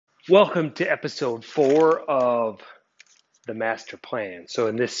Welcome to episode 4 of the master plan. So,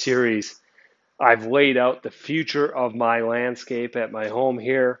 in this series, I've laid out the future of my landscape at my home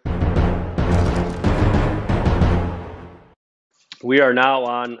here. We are now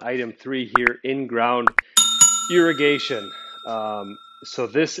on item 3 here, in-ground irrigation. So,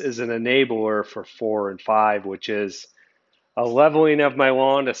 this is an enabler for 4 and 5, which is a leveling of my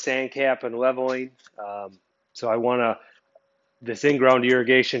lawn, a sand cap and leveling. So, I want this in-ground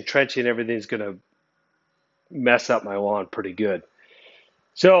irrigation, trenching, everything's going to mess up my lawn pretty good.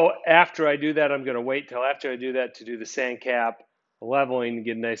 So after I do that, I'm going to wait till after I do that to do the sand cap, leveling,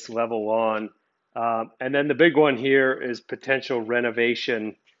 get a nice level lawn. And then the big one here is potential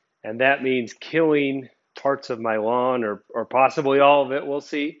renovation. And that means killing parts of my lawn or possibly all of it, we'll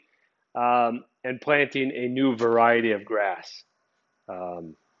see, and planting a new variety of grass.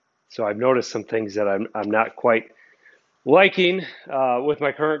 So I've noticed some things that I'm not quite liking with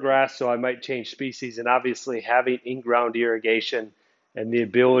my current grass, so I might change species. And obviously, having in-ground irrigation and the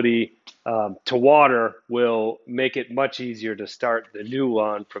ability to water will make it much easier to start the new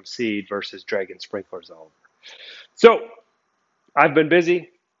lawn from seed versus dragging sprinklers all over. So I've been busy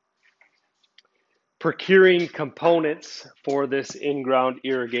procuring components for this in-ground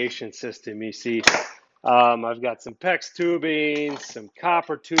irrigation system. You see, I've got some PEX tubing, some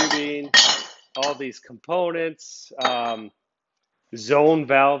copper tubing, all these components. Zone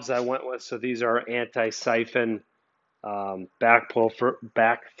valves I went with, so these are anti-siphon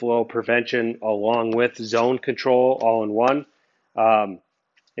backflow prevention along with zone control all in one. And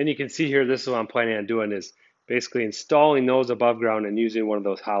you can see here, this is what I'm planning on doing is basically installing those above ground and using one of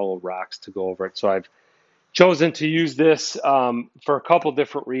those hollow rocks to go over it. So I've chosen to use this for a couple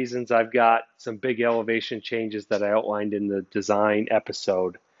different reasons. I've got some big elevation changes that I outlined in the design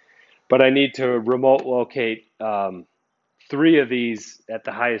episode, but I need to remote locate 3 of these at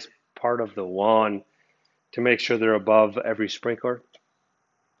the highest part of the lawn to make sure they're above every sprinkler.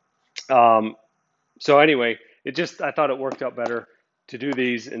 So anyway, I thought it worked out better to do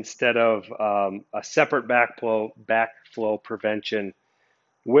these instead of a separate backflow prevention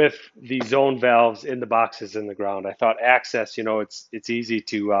with the zone valves in the boxes in the ground. I thought access, it's easy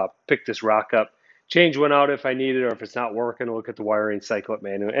to pick this rock up, change one out if I need it, or if it's not working, look at the wiring, cycle it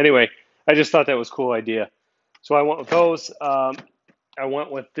manually. Anyway, I just thought that was a cool idea. So I went with those. I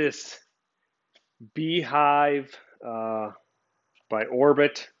went with this Beehive by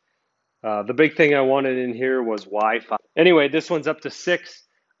Orbit. The big thing I wanted in here was Wi-Fi. Anyway, this one's up to 6.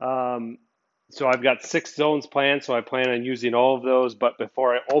 So I've got 6 zones planned, so I plan on using all of those. But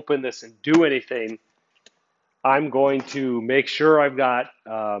before I open this and do anything, I'm going to make sure I've got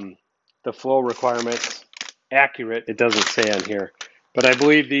the flow requirements accurate. It doesn't say on here, but I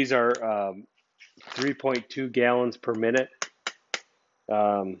believe these are 3.2 gallons per minute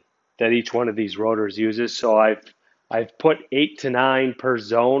that each one of these rotors uses. So I've put 8 to 9 per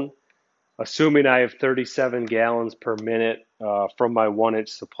zone, assuming I have 37 gallons per minute from my 1-inch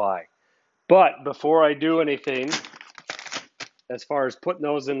supply. But before I do anything, as far as putting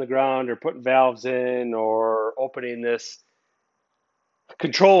those in the ground or putting valves in or opening this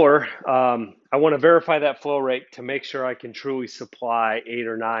controller, I want to verify that flow rate to make sure I can truly supply 8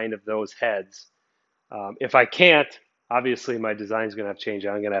 or 9 of those heads. If I can't, obviously my design is going to have to change.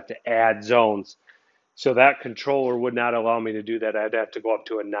 I'm going to have to add zones. So that controller would not allow me to do that. I'd have to go up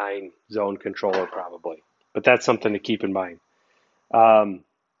to a 9-zone controller probably. But that's something to keep in mind.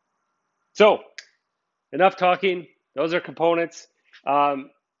 So enough talking. Those are components.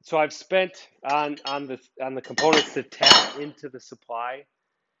 So I've spent on the components to tap into the supply.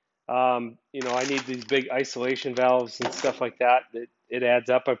 I need these big isolation valves and stuff like that. It adds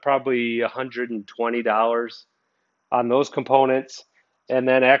up. I probably $120 on those components, and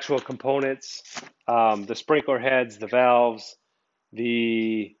then actual components, the sprinkler heads, the valves,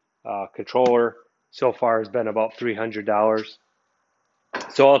 the controller. So far has been about $300.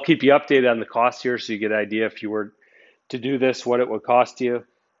 So I'll keep you updated on the cost here, so you get an idea if you were to do this, what it would cost you.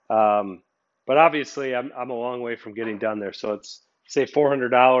 But obviously, I'm a long way from getting done there. So it's say $400,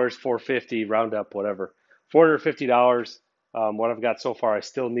 $450, round up, whatever. $450. What I've got so far, I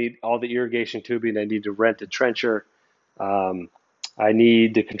still need all the irrigation tubing. I need to rent a trencher. I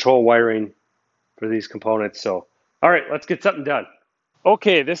need the control wiring for these components. So, all right, let's get something done.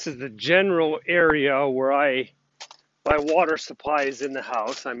 Okay, this is the general area where my water supply is in the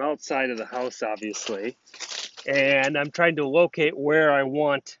house. I'm outside of the house, obviously, and I'm trying to locate where I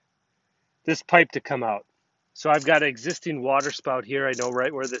want this pipe to come out. So I've got an existing water spout here. I know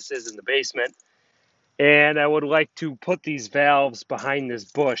right where this is in the basement. And I would like to put these valves behind this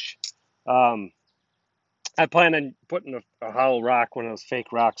bush. I plan on putting a hollow rock, one of those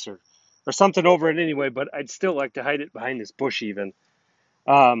fake rocks, or something over it anyway, but I'd still like to hide it behind this bush even.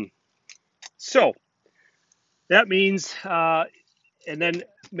 Um, so that means, and then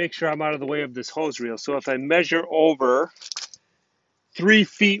make sure I'm out of the way of this hose reel. So if I measure over 3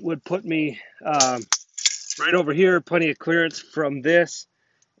 feet would put me right over here, plenty of clearance from this,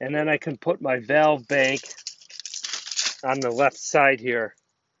 and then I can put my valve bank on the left side here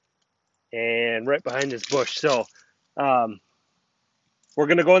and right behind this bush. So um, we're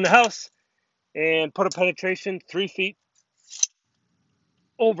going to go in the house and put a penetration 3 feet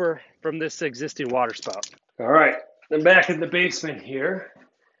over from this existing water spout. All right, then back in the basement here,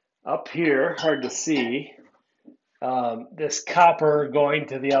 up here, hard to see, this copper going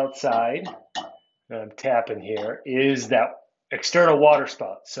to the outside that I'm tapping here is that external water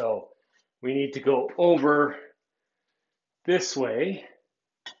spout. So we need to go over this way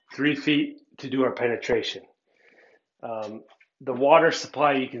 3 feet to do our penetration. The water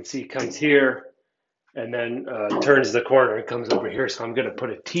supply you can see comes here and then turns the corner and comes over here. So I'm going to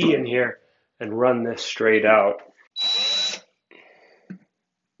put a T in here and run this straight out.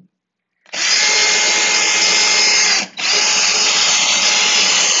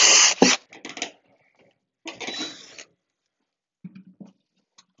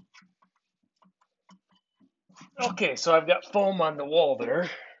 Okay, so I've got foam on the wall there.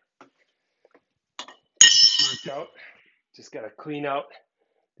 Marked out. Just got to clean out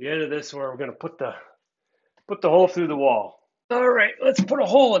the end of this where we're going to put the hole through the wall. All right, let's put a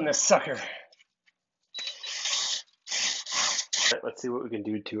hole in this sucker. All right, let's see what we can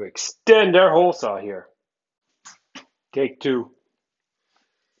do to extend our hole saw here. Take 2.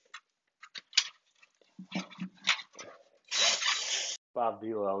 Bob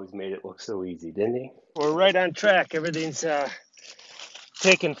Vila always made it look so easy, didn't he? We're right on track. Everything's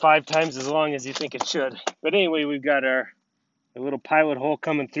taking 5 times as long as you think it should. But anyway, we've got our little pilot hole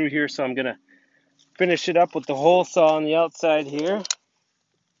coming through here, so I'm going to finish it up with the hole saw on the outside here.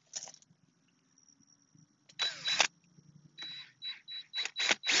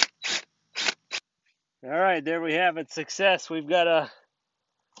 All right, there we have it. Success. We've got a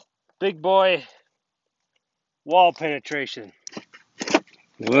big boy wall penetration.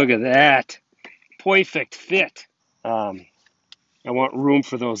 Look at that. Perfect fit. I want room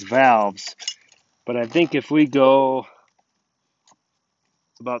for those valves, but I think if we go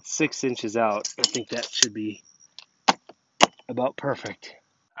about 6 inches out, I think that should be about perfect.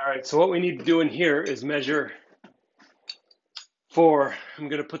 All right, so what we need to do in here is measure for, I'm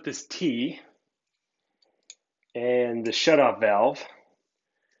going to put this T and the shutoff valve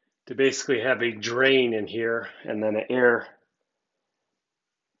to basically have a drain in here and then an air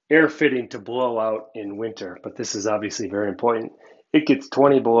fitting to blow out in winter. But this is obviously very important. It gets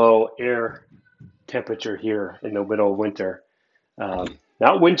 20 below air temperature here in the middle of winter.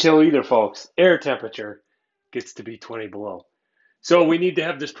 Not wind chill either, folks. Air temperature gets to be 20 below. So we need to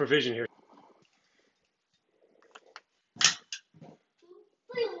have this provision here.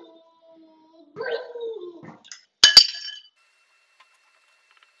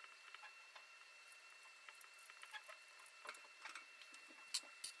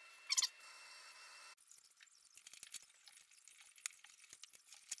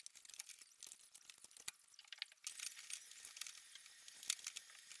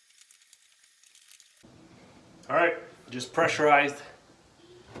 All right, just pressurized.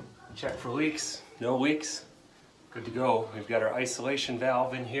 Check for leaks. No leaks. Good to go. We've got our isolation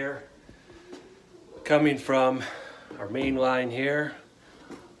valve in here coming from our main line here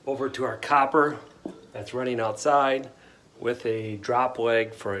over to our copper that's running outside with a drop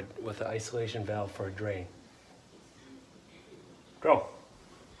leg with an isolation valve for a drain. Go.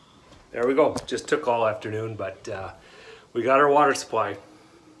 There we go. Just took all afternoon, but we got our water supply.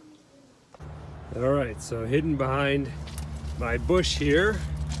 All right, so hidden behind my bush here,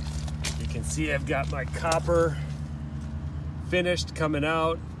 you can see I've got my copper finished coming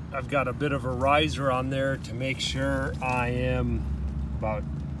out. I've got a bit of a riser on there to make sure I am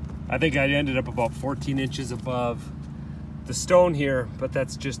I think I ended up about 14 inches above the stone here, but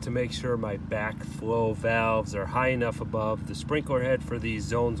that's just to make sure my backflow valves are high enough above the sprinkler head for these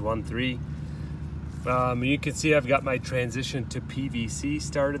zones 1, 3. You can see I've got my transition to PVC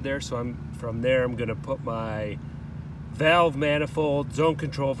started there, so from there I'm going to put my valve manifold, zone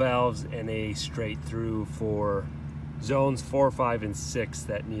control valves, and a straight through for zones 4, 5, and 6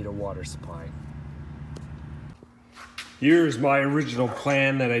 that need a water supply. Here's my original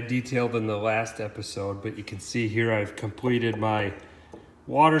plan that I detailed in the last episode, but you can see here I've completed my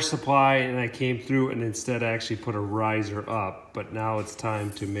water supply and I came through and instead I actually put a riser up, but now it's time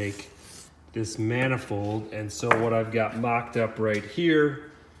to make this manifold. And so what I've got mocked up right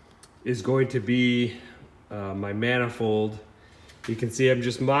here is going to be my manifold. You can see I'm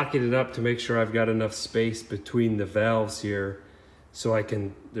just mocking it up to make sure I've got enough space between the valves here so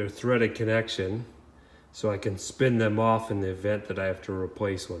they're threaded connection, so I can spin them off in the event that I have to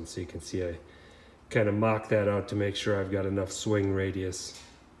replace one. So you can see I kind of mock that out to make sure I've got enough swing radius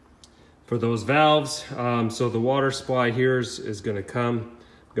for those valves. So the water supply here is gonna come.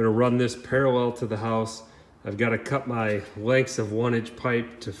 I'm gonna run this parallel to the house. I've got to cut my lengths of 1-inch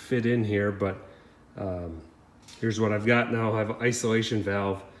pipe to fit in here, but here's what I've got now. I have an isolation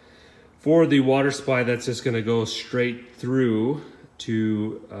valve for the water supply that's just gonna go straight through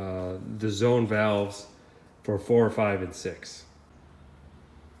to the zone valves for 4, 5, and 6.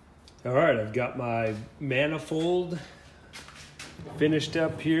 All right, I've got my manifold finished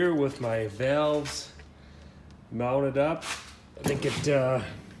up here with my valves mounted up. I think it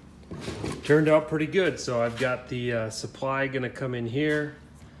turned out pretty good. So I've got the supply gonna come in here.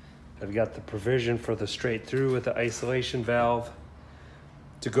 I've got the provision for the straight through with the isolation valve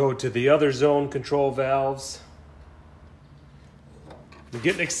to go to the other zone control valves. I'm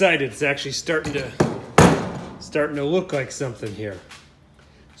getting excited. It's actually starting to look like something here.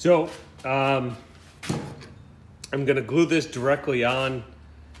 So I'm gonna glue this directly on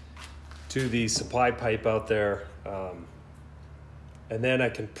to the supply pipe out there, and then I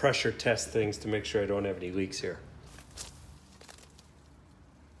can pressure test things to make sure I don't have any leaks here.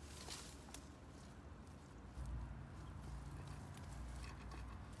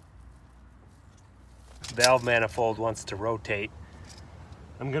 Valve manifold wants to rotate.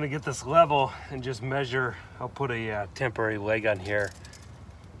 I'm gonna get this level and just measure. I'll put a temporary leg on here,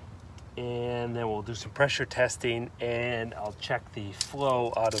 and then we'll do some pressure testing, and I'll check the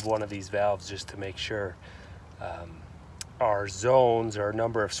flow out of one of these valves just to make sure our zones, or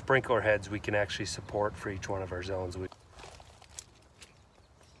number of sprinkler heads we can actually support for each one of our zones.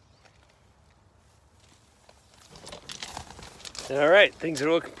 All right, things are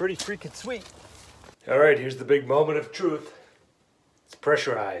looking pretty freaking sweet. All right, here's the big moment of truth. Let's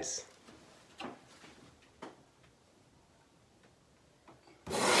pressurize.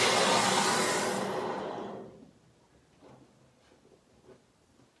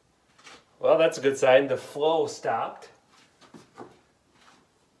 Well, that's a good sign. The flow stopped.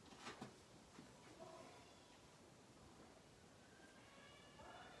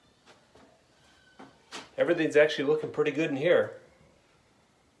 Everything's actually looking pretty good in here.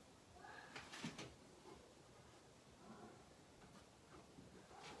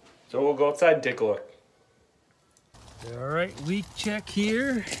 So we'll go outside and take a look. All right, leak check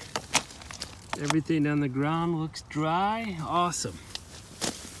here. Everything on the ground looks dry. Awesome.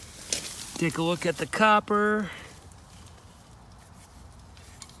 Take a look at the copper.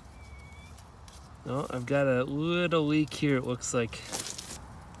 Oh, I've got a little leak here. It looks like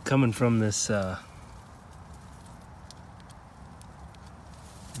coming from this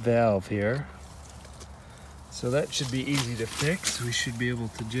valve here. So that should be easy to fix. We should be able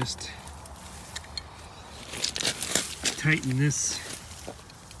to just tighten this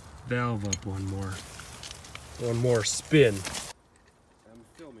valve up one more spin. I'm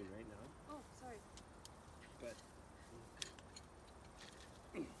filming right now. Oh, sorry. But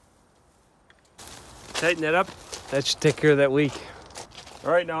tighten that up. That should take care of that leak.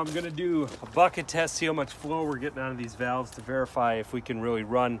 All right, now I'm gonna do a bucket test, see how much flow we're getting out of these valves to verify if we can really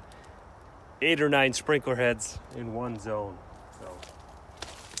run 8 or 9 sprinkler heads in one zone. So.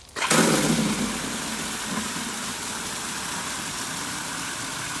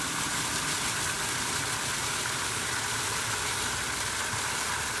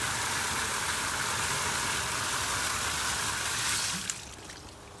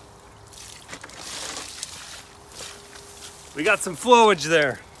 We got some flowage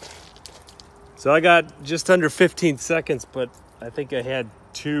there. So I got just under 15 seconds, but I think I had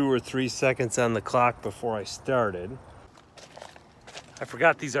 2 or 3 seconds on the clock before I started. I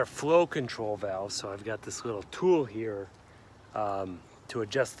forgot these are flow control valves, so I've got this little tool here to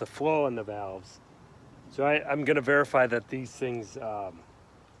adjust the flow in the valves. So I'm gonna verify that these things are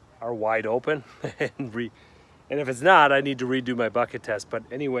wide open, and if it's not, I need to redo my bucket test. But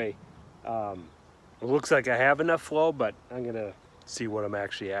anyway, it looks like I have enough flow, but I'm gonna see what I'm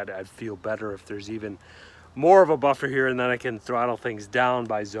actually at. I'd feel better if there's even more of a buffer here, and then I can throttle things down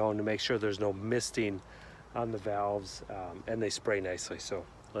by zone to make sure there's no misting on the valves, and they spray nicely. So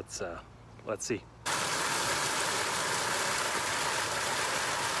let's see.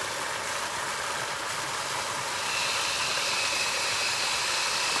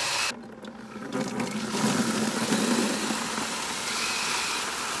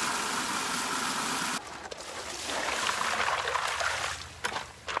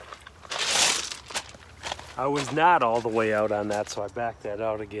 I was not all the way out on that, so I backed that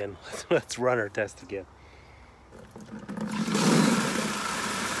out again. Let's run our test again.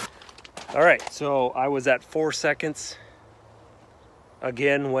 All right, so I was at 4 seconds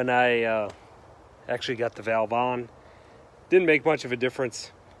again when I actually got the valve on. Didn't make much of a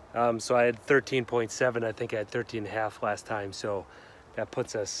difference. So I had 13.7. I think I had 13.5 last time. So that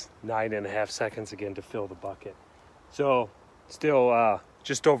puts us 9.5 seconds again to fill the bucket. So still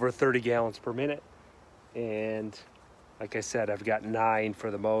just over 30 gallons per minute. And like I said, I've got 9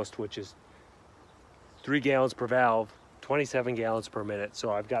 for the most, which is 3 gallons per valve, 27 gallons per minute.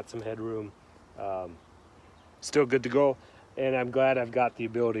 So I've got some headroom. Still good to go. And I'm glad I've got the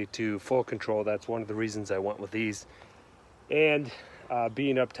ability to full control. That's one of the reasons I went with these. And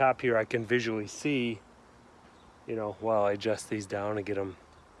being up top here, I can visually see, you know, while I adjust these down and get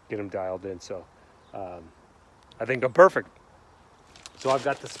them dialed in. So I think I'm perfect. So I've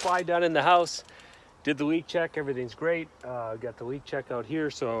got the supply done in the house. Did the leak check, everything's great. Got the leak check out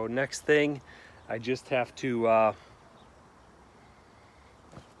here. So next thing, I just have to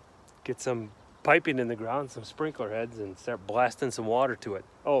get some piping in the ground, some sprinkler heads, and start blasting some water to it.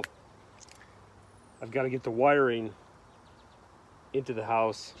 Oh, I've got to get the wiring into the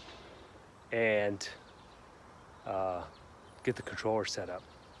house and get the controller set up.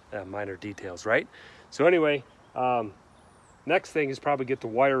 Minor details, right? So anyway, next thing is probably get the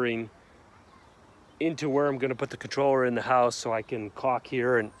wiring into where I'm going to put the controller in the house so I can caulk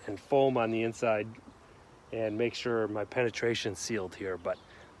here and foam on the inside and make sure my penetration's sealed here. But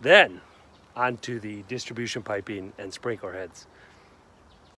then onto the distribution piping and sprinkler heads.